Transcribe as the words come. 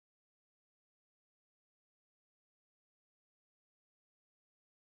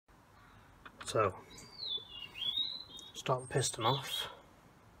So start the piston off,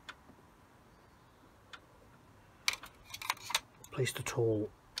 place the tool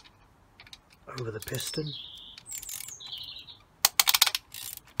over the piston,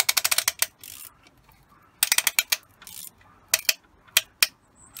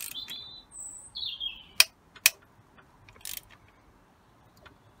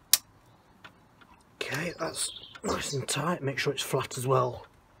 okay, that's nice and tight. Make sure it's flat as well.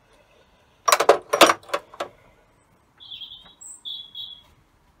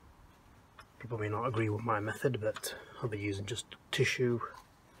 People may not agree with my method, but I'll be using just tissue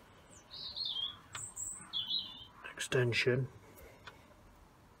extension.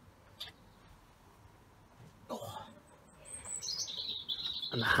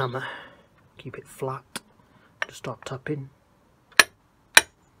 And a hammer, keep it flat to start tapping.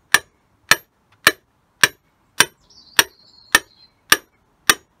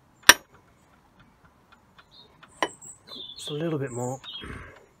 Just a little bit more.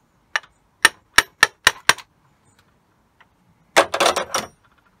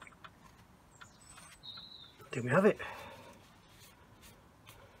 There we have it.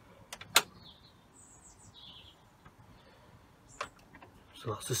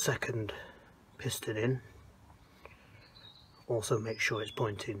 So that's the second piston in. Also make sure it's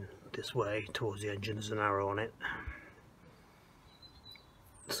pointing this way towards the engine. There's an arrow on it.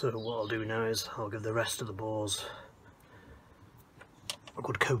 So what I'll do now is I'll give the rest of the bores a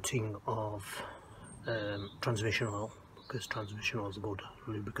good coating of transmission oil, because transmission oil is a good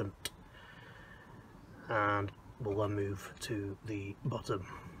lubricant, and we'll then move to the bottom.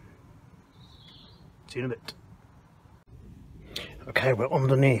 See you in a bit. Okay, we're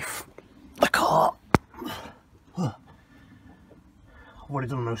underneath the car. I've already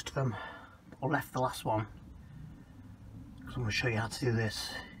done most of them. I left the last one because I'm going to show you how to do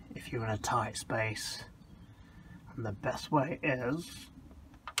this if you're in a tight space. And the best way is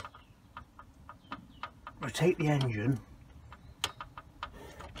rotate the engine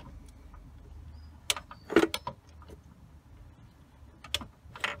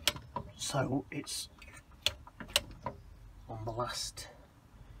so it's on the last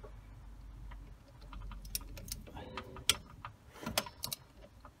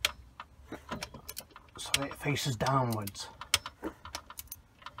so it faces downwards.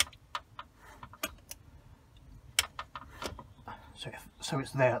 So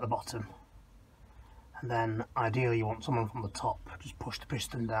it's there at the bottom, and then ideally you want someone from the top. Just push the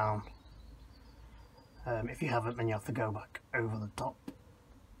piston down. If you haven't, then you have to go back over the top,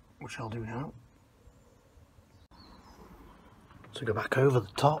 which I'll do now. So go back over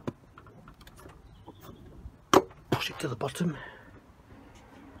the top, push it to the bottom,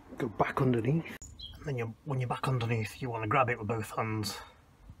 go back underneath, and then when you're back underneath you want to grab it with both hands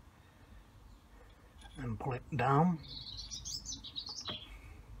and pull it down.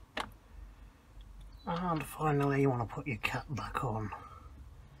 And finally you want to put your cap back on.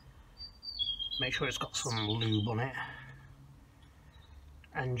 Make sure it's got some lube on it.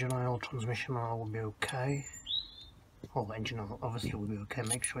 Engine oil, transmission oil will be okay. Well, the engine oil obviously will be okay.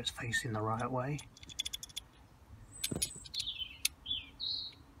 Make sure it's facing the right way. It's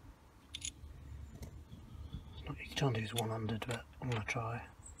not easy to do this one-handed, but I'm going to try.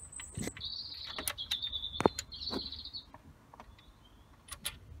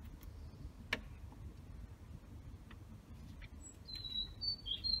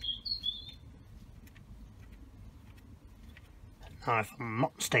 Now, if I'm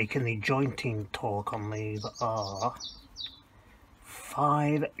not mistaken, the jointing torque on these are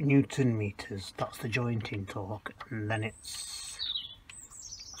 5 Newton meters. That's the jointing torque, and then it's,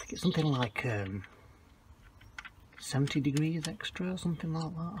 I think it's something like 70 degrees extra, something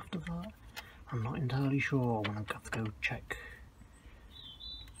like that after that. I'm not entirely sure. I'm going to have to go check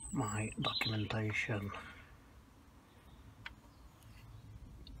my documentation.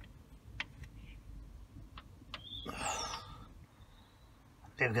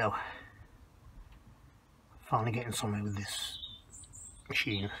 There we go. Finally getting somewhere with this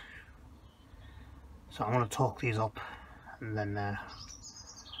machine. So I'm going to torque these up, and then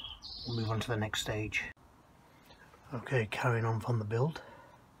we'll move on to the next stage. Okay, carrying on from the build.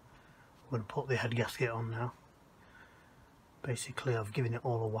 I'm going to put the head gasket on now. Basically I've given it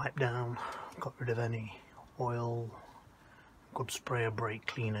all a wipe down, got rid of any oil, good spray of brake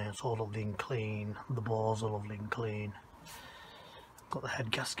cleaner. It's all lovely and clean, the bores are lovely and clean. Got the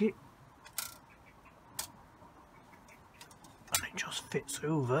head gasket, and it just fits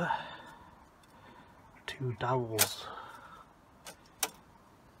over 2 dowels,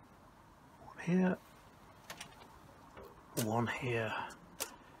 one here, one here.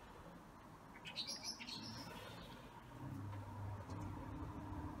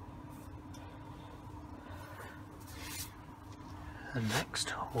 And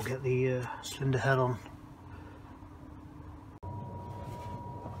next we'll get the cylinder head on.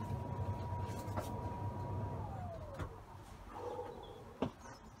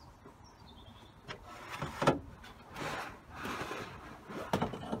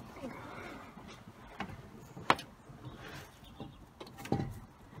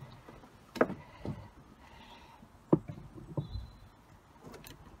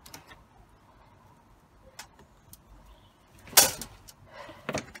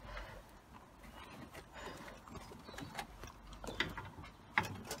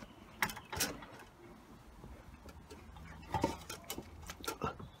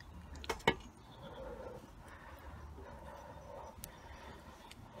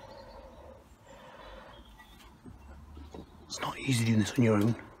 It's not easy doing this on your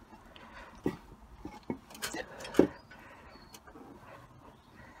own.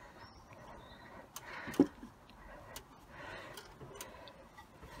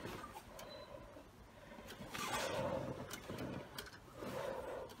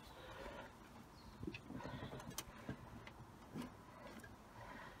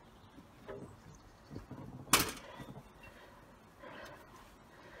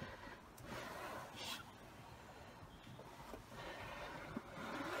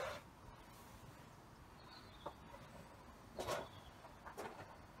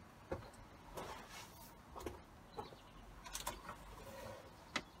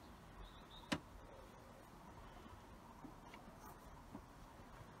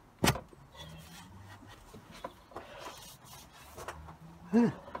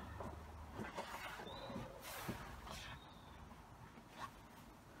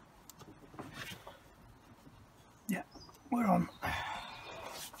 Yeah, we're on.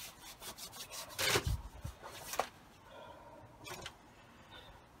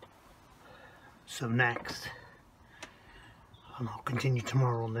 So next, and I'll continue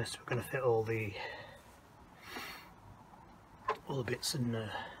tomorrow on this, we're going to fit all the bits and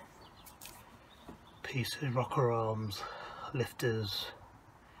pieces, rocker arms, lifters,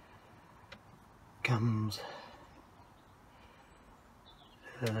 cams,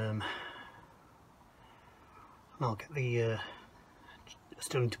 and I'll get the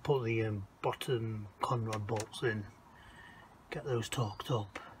still need to put the bottom Conrod bolts in, get those torqued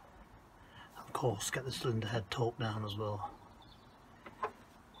up, and of course get the cylinder head torqued down as well.